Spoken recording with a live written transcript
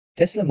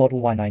Tesla Model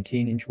Y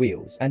 19-inch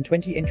wheels and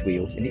 20-inch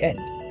wheels in the end.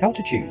 How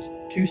to choose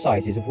two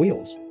sizes of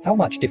wheels. How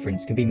much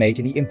difference can be made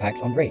in the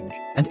impact on range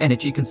and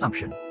energy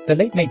consumption. The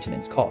late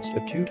maintenance cost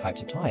of two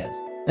types of tires.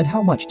 And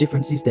how much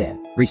difference is there?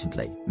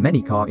 Recently,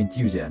 many car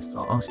enthusiasts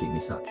are asking me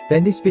such. Then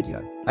in this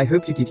video, I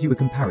hope to give you a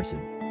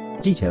comparison.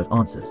 Detailed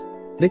answers.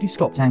 Let you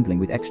stop tangling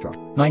with extra.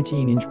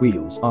 19-inch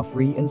wheels are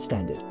free and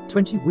standard.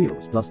 20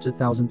 wheels plus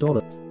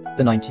 $2,000.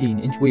 The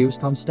 19-inch wheels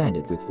come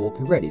standard with 4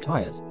 Pirelli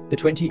tires. The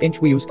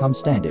 20-inch wheels come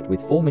standard with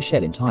 4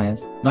 Michelin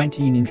tires.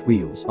 19-inch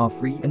wheels are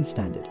free and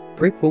standard.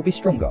 Grip will be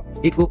stronger.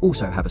 It will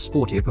also have a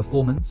sportier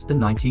performance than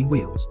 19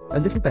 wheels. A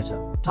little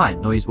better. Tire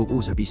noise will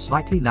also be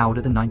slightly louder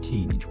than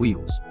 19-inch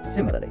wheels.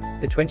 Similarly,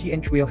 the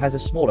 20-inch wheel has a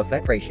smaller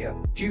flat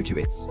ratio due to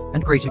its,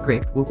 and greater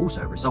grip will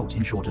also result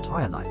in shorter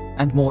tire life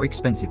and more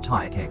expensive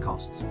tire care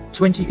costs.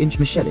 20-inch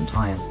Michelin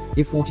tires.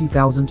 If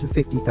 40,000 to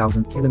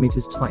 50,000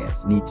 kilometers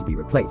tires need to be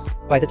replaced.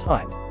 By the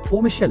time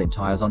 4 Michelin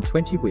tires on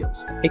 20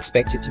 wheels,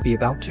 expected to be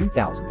about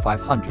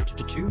 2,500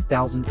 to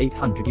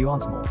 2,800 yuan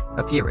more.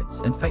 Appearance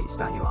and face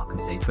value are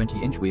can say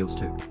 20-inch wheels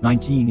too.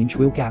 19-inch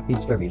wheel gap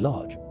is very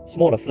large.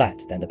 Smaller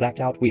flat than the blacked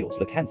out wheels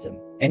look handsome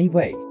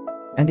anyway.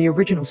 And the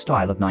original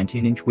style of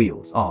 19-inch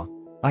wheels are,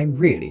 I'm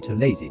really too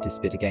lazy to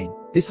spit again.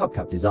 This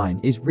hubcap design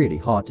is really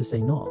hard to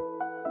say no.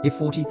 If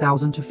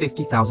 40,000 to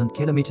 50,000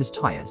 kilometers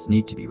tires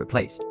need to be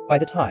replaced. By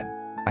the time,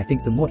 I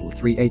think the Model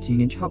 3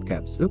 18-inch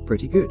hubcaps look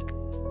pretty good.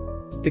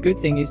 The good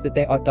thing is that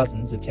there are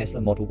dozens of Tesla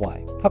Model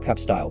Y hubcap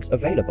styles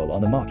available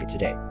on the market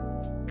today.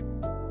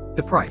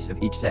 The price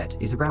of each set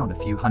is around a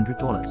few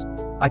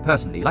 $100s. I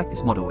personally like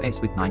this Model S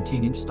with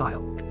 19-inch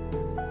style.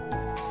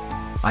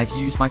 I've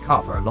used my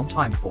car for a long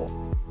time for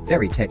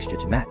very texture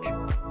to match.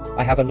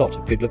 I have a lot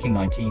of good-looking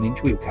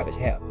 19-inch wheel covers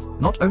here.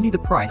 Not only the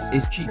price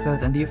is cheaper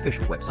than the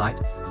official website,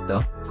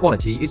 the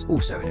quality is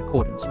also in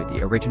accordance with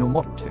the original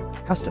model too.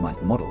 Customize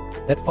the model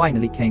that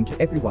finally came to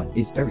everyone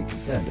is very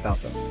concerned about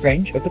the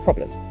range of the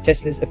problem.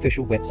 Tesla's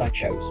official website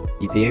shows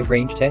EPA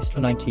range test for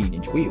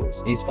 19-inch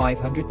wheels is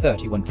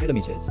 531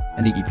 kilometers,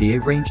 and the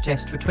EPA range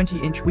test for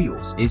 20-inch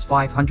wheels is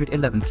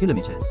 511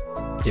 kilometers.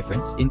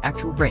 Difference in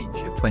actual range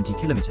of 20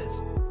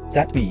 kilometers.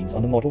 That means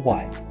on the Model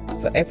Y,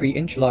 for every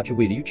inch larger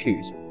wheel you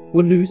choose,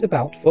 will lose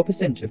about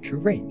 4% of true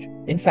range.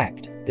 In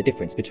fact, the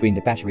difference between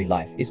the battery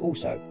life is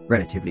also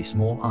relatively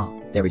small.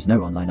 There is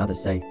no online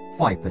others say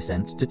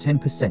 5% to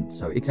 10%,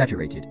 so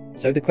exaggerated.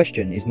 So the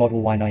question is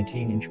Model Y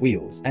 19-inch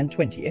wheels and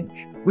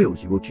 20-inch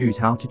wheels. You will choose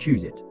how to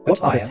choose it.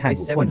 What other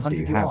tangle points do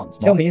you have?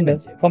 Tell me in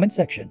the comment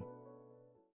section.